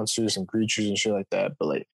weird monsters and creatures and shit like that. But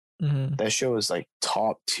like that show is like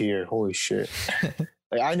top tier. Holy shit!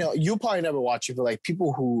 Like I know you'll probably never watch it, but like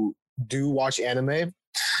people who do watch anime,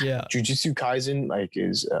 Jujutsu Kaisen like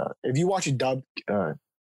is if you watch it dubbed,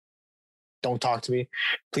 don't talk to me.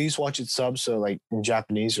 Please watch it sub, so like in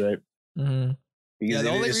Japanese, right? Because the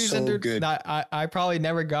only reason that I probably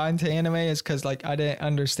never got into anime is because like I didn't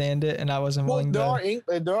understand it and I wasn't willing to.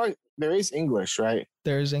 There is English, right?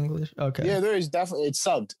 There is English. Okay. Yeah, there is definitely. It's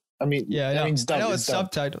subbed. I mean, I mean, it's dubbed. I know it's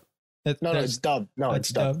subtitled. No, it's dubbed. No, it's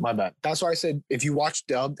dubbed. My bad. That's why I said if you watch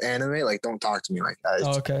dubbed anime, like don't talk to me like that.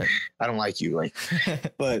 Okay. I don't like you, like,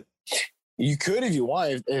 but you could if you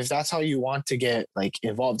want, if that's how you want to get like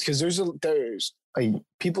involved. Because there's like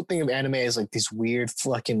people think of anime as like these weird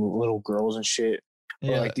fucking little girls and shit,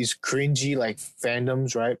 or like these cringy like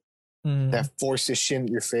fandoms, right? That force this shit in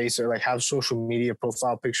your face, or like have social media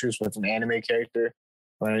profile pictures with an anime character,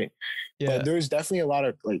 right? Yeah. But there's definitely a lot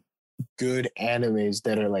of like good animes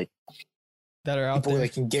that are like that are out people there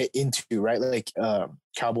that can get into, right? Like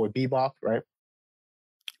Cowboy Bebop, right?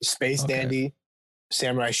 Space Dandy,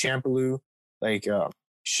 Samurai Champloo, like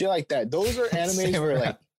shit like that. Those are animes where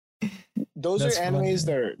like those are animes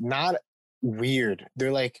that are not weird.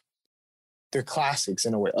 They're like they're classics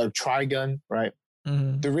in a way. Like Trigun, right?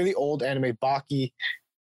 They're really old anime. Baki.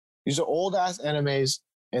 These are old ass animes,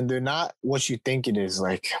 and they're not what you think it is.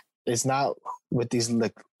 Like it's not with these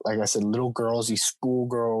like I said, little girls, these school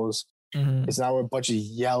girls. It's not with a bunch of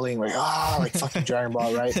yelling like like fucking Dragon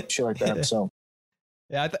Ball, right? Shit like that. So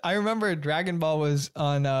yeah, I remember Dragon Ball was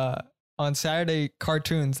on Saturday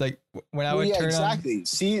cartoons. Like when I would turn exactly.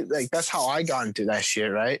 See, like that's how I got into that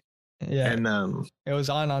shit, right? Yeah, and it was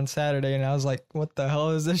on Saturday, and I was like, "What the hell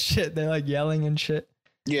is this shit?" They're like yelling and shit.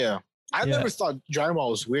 Yeah, I never thought Dragon Ball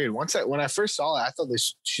was weird. When I first saw it, I thought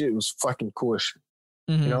this shit was fucking coolish.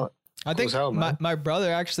 You know, I think my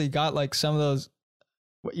brother actually got like some of those.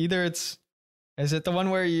 Either is it the one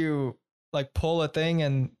where you like pull a thing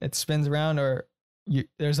and it spins around, or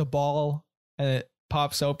there's a ball and it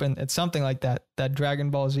pops open? It's something like that Dragon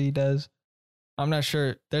Ball Z does. I'm not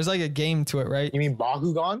sure. There's like a game to it, right? You mean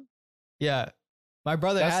Bakugan? Yeah, my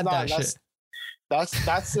brother had that shit.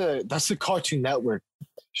 That's a Cartoon Network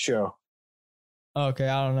show. Okay,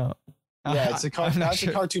 I don't know. Yeah, it's a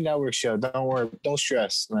Cartoon Network show. Don't worry, don't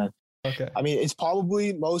stress, man. Okay. I mean, it's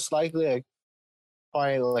probably most likely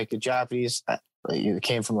like a Japanese. It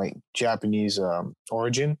came from like Japanese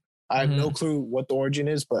origin. I have no clue what the origin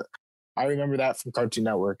is, but I remember that from Cartoon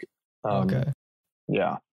Network. Okay.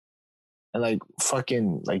 Yeah, and like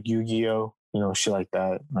fucking like Yu-Gi-Oh, shit like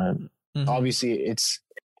that. Right? Obviously,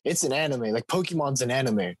 it's an anime. Like Pokemon's an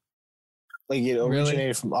anime. Like it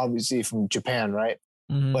originated from Japan, right?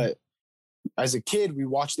 But as a kid, we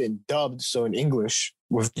watched it dubbed, so in English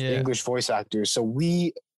with English voice actors. So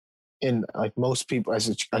we, in like most people, as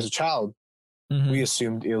a child, we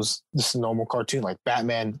assumed it was just a normal cartoon, like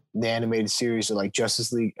Batman, the animated series, or like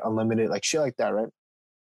Justice League Unlimited, like shit like that, right?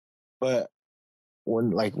 But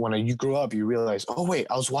when you grow up, you realize, oh wait,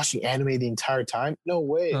 I was watching anime the entire time. No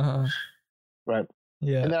way, right?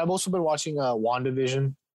 Yeah. And then I've also been watching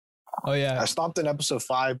WandaVision. Oh yeah. I stopped in episode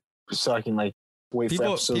 5 so I can like wait for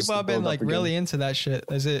episodes. People have been like really into that shit.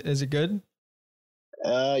 Is it good?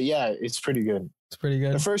 Yeah, it's pretty good. It's pretty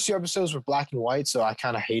good. The first 2 episodes were black and white, so I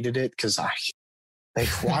kind of hated it because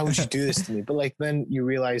why would you do this to me? But like then you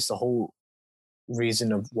realize the whole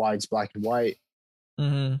reason of why it's black and white.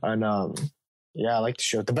 And yeah, I like the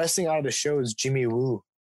show. The best thing out of the show is Jimmy Woo.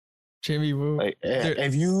 Jimmy Woo. Like,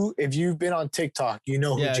 if you've been on TikTok, you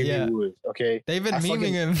know who Jimmy Woo is. Okay, they've been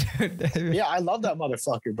memeing him. Yeah, I love that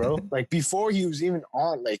motherfucker, bro. Like before he was even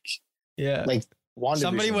on, like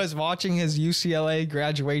somebody was watching his UCLA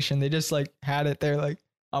graduation. They just like had it there, like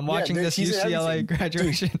I'm watching this UCLA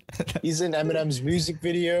graduation. Dude, he's in Eminem's music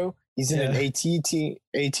video. He's in an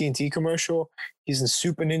AT&T commercial. He's in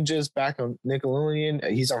Super Ninjas back on Nickelodeon.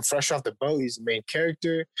 He's on Fresh Off the Boat. He's the main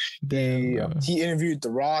character. He interviewed The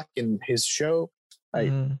Rock in his show.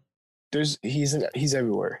 Like, he's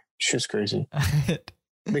everywhere. Shit's crazy.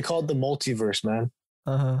 They call it the multiverse, man.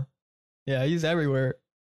 Yeah, he's everywhere.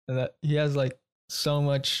 And that he has like so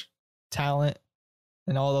much talent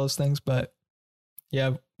and all those things. But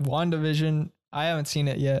yeah, WandaVision, I haven't seen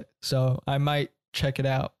it yet, so I might check it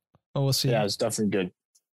out. But we'll see. Yeah, it's definitely good.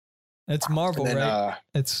 It's Marvel, right?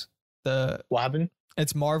 It's what happened?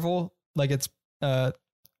 It's Marvel. Like it's that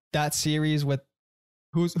series with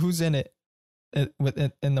who's in it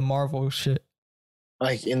in the Marvel shit.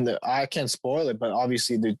 Like I can't spoil it, but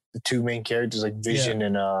obviously the 2 main characters like Vision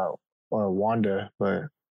and Wanda. But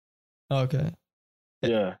okay,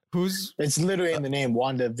 yeah, it's literally in the name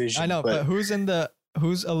WandaVision. I know, but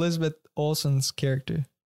who's Elizabeth Olsen's character?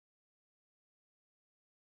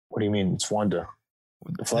 What do you mean? It's Wanda.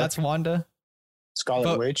 That's Wanda.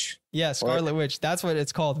 Scarlet Witch. Yeah, Scarlet Witch. That's what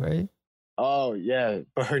it's called, right? Oh yeah,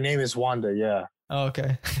 but her name is Wanda. Yeah. Oh,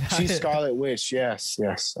 okay. She's Scarlet Witch. Yes.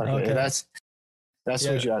 Okay. That's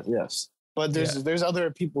what you asked. Yes. But there's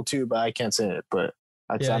other people too, but I can't say it. But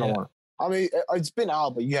I don't want. I mean, it's been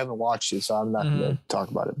out, but you haven't watched it, so I'm not gonna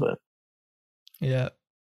talk about it. But yeah,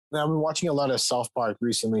 I've been watching a lot of South Park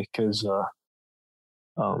recently because I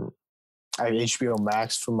have HBO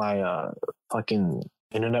Max for my fucking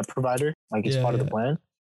internet provider. Like it's part of the plan.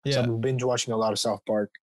 Yeah. So I've been binge watching a lot of South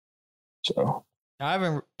Park. So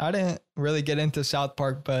I didn't really get into South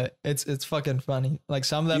Park, but it's fucking funny. Like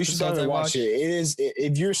some of the episodes I watch. It is,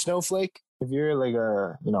 if you're a snowflake, if you're like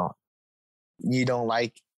you don't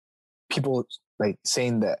like people like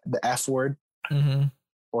saying the F word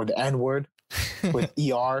or the N word with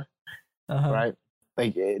ER, right?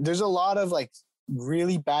 Like there's a lot of like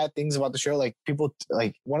really bad things about the show. Like people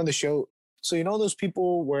like one of the show. So you know those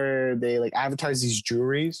people where they like advertise these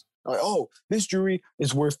jewelries? Like, oh, this jewelry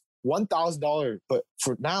is worth $1,000, but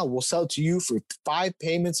for now we'll sell it to you for 5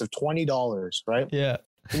 payments of $20, right? Yeah.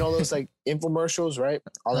 You know those like infomercials, right?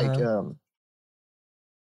 Or like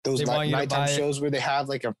those nighttime shows where they have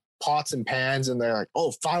like a pots and pans and they're like,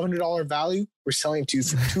 oh, $500 value, we're selling to you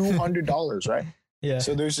for $200, right? Yeah.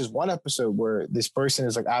 So there's this one episode where this person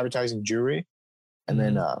is like advertising jewelry, and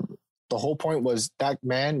then the whole point was that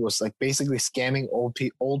man was like basically scamming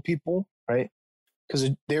old people, right? Because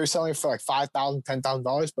they were selling it for like $5,000,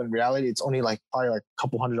 $10,000, but in reality, it's only like probably like a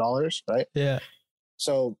couple $100s, right? Yeah.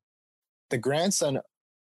 So the grandson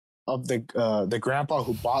of the grandpa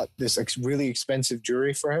who bought this really expensive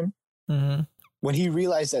jewelry for him, when he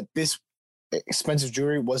realized that this expensive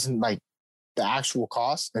jewelry wasn't like the actual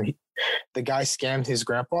cost, and the guy scammed his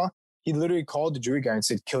grandpa, he literally called the jewelry guy and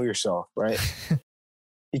said, "Kill yourself," right?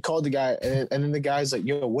 He called the guy, and then the guy's like,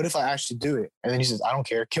 "Yo, what if I actually do it?" And then he says, "I don't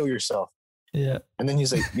care, kill yourself." Yeah. And then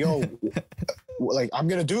he's like, "Yo, like I'm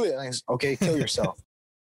gonna do it." And he's okay, kill yourself.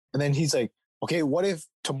 And then he's like, "Okay, what if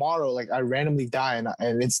tomorrow, like I randomly die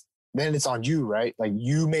and it's on you, right? Like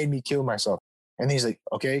you made me kill myself." And he's like,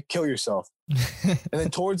 "Okay, kill yourself." And then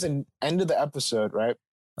towards the end of the episode, right?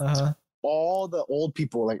 All the old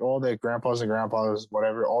people, like all the grandpas,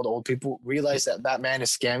 whatever, all the old people realize that that man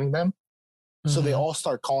is scamming them. So they all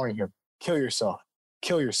start calling him, "Kill yourself,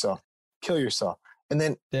 kill yourself, kill yourself." And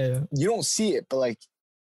then you don't see it, but like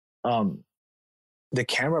the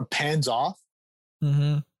camera pans off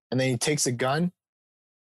and then he takes a gun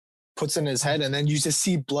puts in his head, and then you just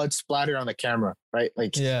see blood splatter on the camera, right?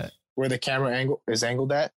 Like where the camera angle is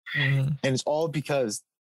angled at. And it's all because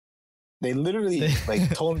they literally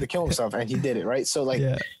like told him to kill himself and he did it, right? So like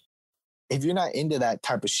if you're not into that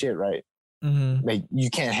type of shit, right? Like you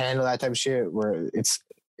can't handle that type of shit where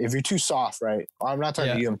if you're too soft, right? I'm not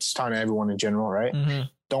talking to you, I'm just talking to everyone in general, right?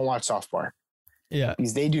 Don't watch South Park. Yeah.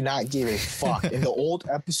 Because they do not give a fuck. And the old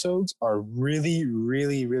episodes are really,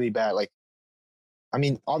 really, really bad. Like, I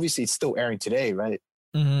mean, obviously it's still airing today, right?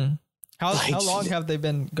 How long have they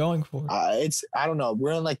been going for? I don't know.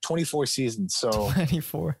 We're in like 24 seasons. So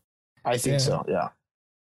 24. I think so. Yeah.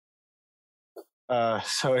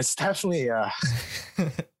 So it's definitely,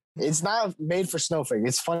 it's not made for Snowflake.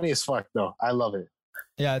 It's funny as fuck though. I love it.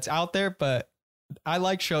 Yeah. It's out there, but I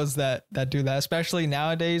like shows that do that, especially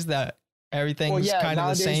nowadays that everything's kind of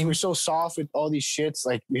the same. We're so soft with all these shits.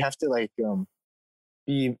 Like we have to like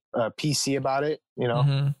be PC about it, you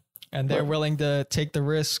know. And they're willing to take the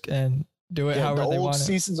risk and do it however they want. The old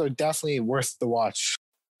seasons are definitely worth the watch.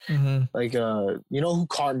 Like you know who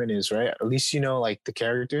Cartman is, right? At least you know like the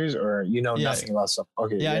characters, or you know nothing about stuff.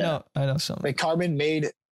 Okay, yeah, I know something. Like Cartman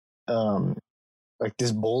made like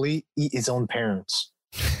this bully eat his own parents.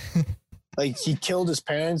 Like he killed his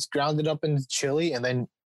parents, ground it up in chili, and then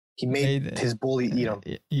he made his bully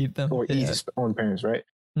eat them or eat his own parents, right?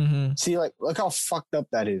 See, like, look how fucked up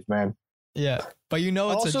that is, man. Yeah, but you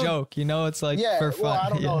know it's also a joke. You know it's like for fun. Well, I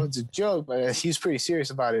don't know, it's a joke, but he's pretty serious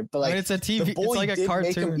about it. But like, I mean, it's a TV. It's like a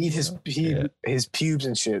cartoon. Make him eat his pubes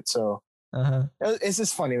and shit. So it's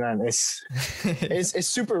just funny, man. It's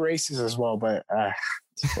super racist as well, but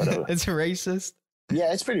whatever. It's racist.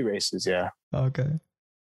 Yeah, it's pretty racist. Yeah. Okay,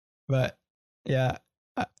 but yeah,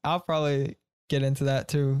 I'll probably get into that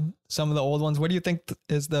too. Some of the old ones. What do you think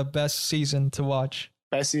is the best season to watch?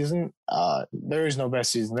 Best season? There is no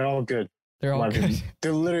best season. They're all good. They're all good.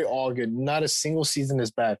 They're literally all good. Not a single season is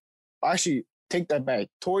bad. Actually, take that back.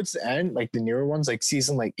 Towards the end, like the newer ones, like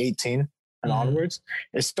season like 18 and onwards,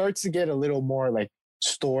 it starts to get a little more like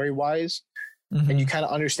story-wise, and you kind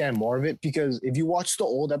of understand more of it, because if you watch the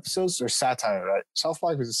old episodes, they're satire, right? South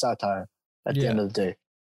Park is a satire at the end of the day.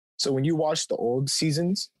 So when you watch the old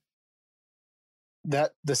seasons,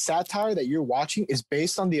 that the satire that you're watching is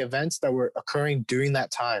based on the events that were occurring during that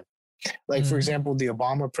time. Like, for example, the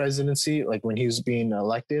Obama presidency, like when he was being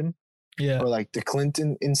elected, or like the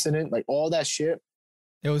Clinton incident, like all that shit.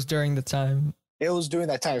 It was during the time. It was during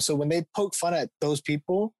that time. So when they poke fun at those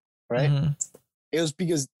people, right, it was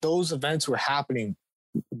because those events were happening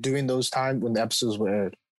during those times when the episodes were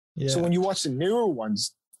aired. So when you watch the newer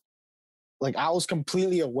ones, like I was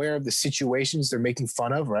completely aware of the situations they're making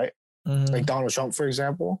fun of, right? Like Donald Trump, for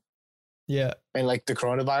example. Yeah. And like the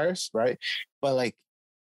coronavirus, right? But like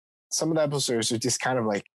some of the episodes are just kind of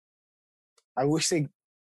like, I wish they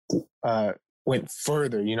went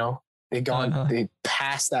further, you know? They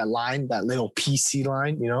passed that line, that little PC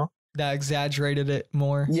line, you know? That exaggerated it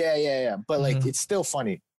more. Yeah. But like, it's still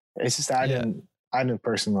funny. It's just I didn't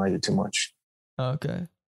personally like it too much. Okay.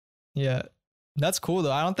 Yeah. That's cool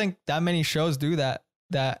though. I don't think that many shows do that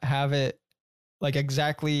have it like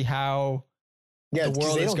exactly how the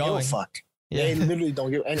world is going. Give a fuck. They literally don't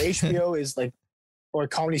give. And HBO is like, or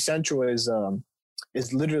Comedy Central is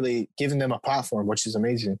literally giving them a platform, which is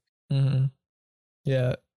amazing.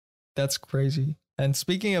 Yeah, that's crazy. And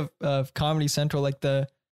speaking of Comedy Central, like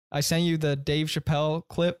I sent you the Dave Chappelle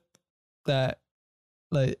clip that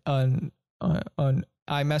like on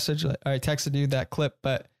iMessage. Like, I texted you that clip,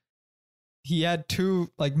 but he had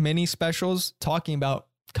 2 like mini specials talking about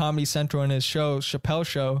Comedy Central and his show, Chappelle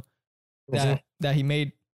Show, that he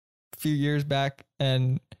made a few years back,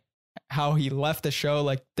 and how he left the show.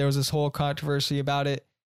 Like there was this whole controversy about it.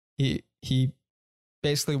 He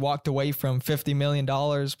basically walked away from $50 million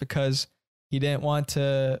because he didn't want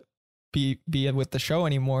to be with the show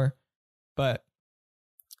anymore. But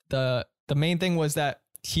the main thing was that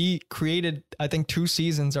he created, I think, 2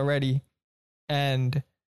 seasons already, and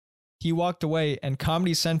he walked away, and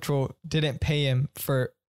Comedy Central didn't pay him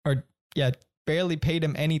barely paid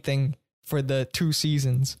him anything for the 2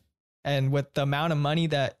 seasons. And with the amount of money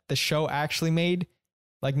that the show actually made,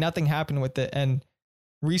 like nothing happened with it. And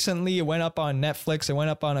recently it went up on Netflix. It went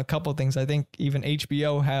up on a couple things. I think even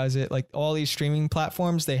HBO has it. Like all these streaming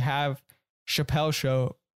platforms, they have Chappelle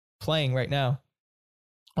Show playing right now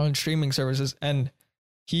on streaming services. And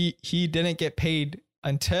he didn't get paid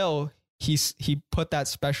until he put that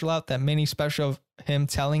special out, that mini special of him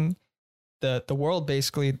telling the world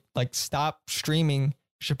basically like stop streaming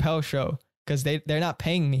Chappelle Show because they're not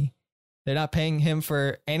paying me. They're not paying him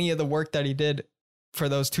for any of the work that he did for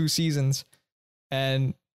those 2 seasons.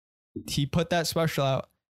 And he put that special out,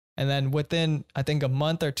 And then within, I think, a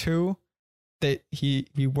month or two, that he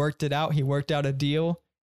worked it out. He worked out a deal,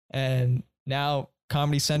 and now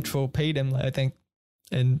Comedy Central paid him, I think,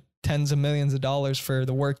 in tens of millions of dollars for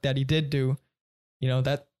the work that he did do. You know,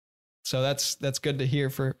 so that's good to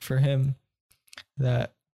hear for him,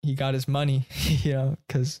 that he got his money, you know,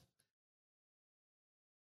 because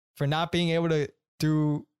for not being able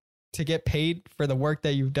to get paid for the work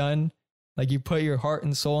that you've done, like you put your heart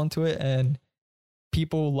and soul into it and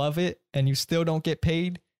people love it, and you still don't get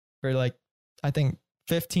paid for like, I think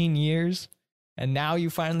 15 years, and now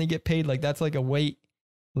you finally get paid. Like that's like a weight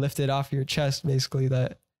lifted off your chest, basically,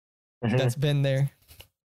 that's been there.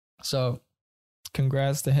 So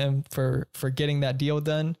congrats to him for getting that deal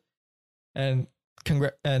done, and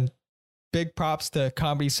big props to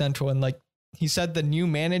Comedy Central. And like he said, the new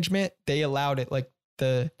management, they allowed it. Like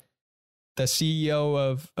the CEO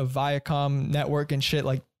of Viacom Network and shit,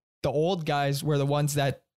 like the old guys were the ones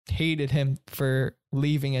that hated him for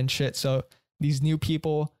leaving and shit. So these new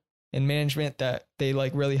people in management, that they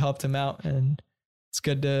like really helped him out, and it's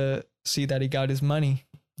good to see that he got his money,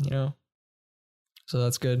 you know? So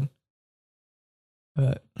that's good.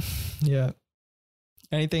 But yeah.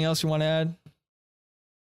 Anything else you want to add?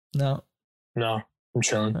 No. I'm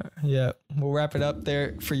chilling. Yeah. We'll wrap it up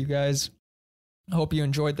there for you guys. I hope you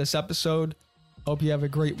enjoyed this episode. Hope you have a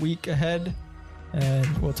great week ahead,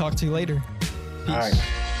 and we'll talk to you later. Peace. All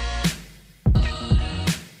right.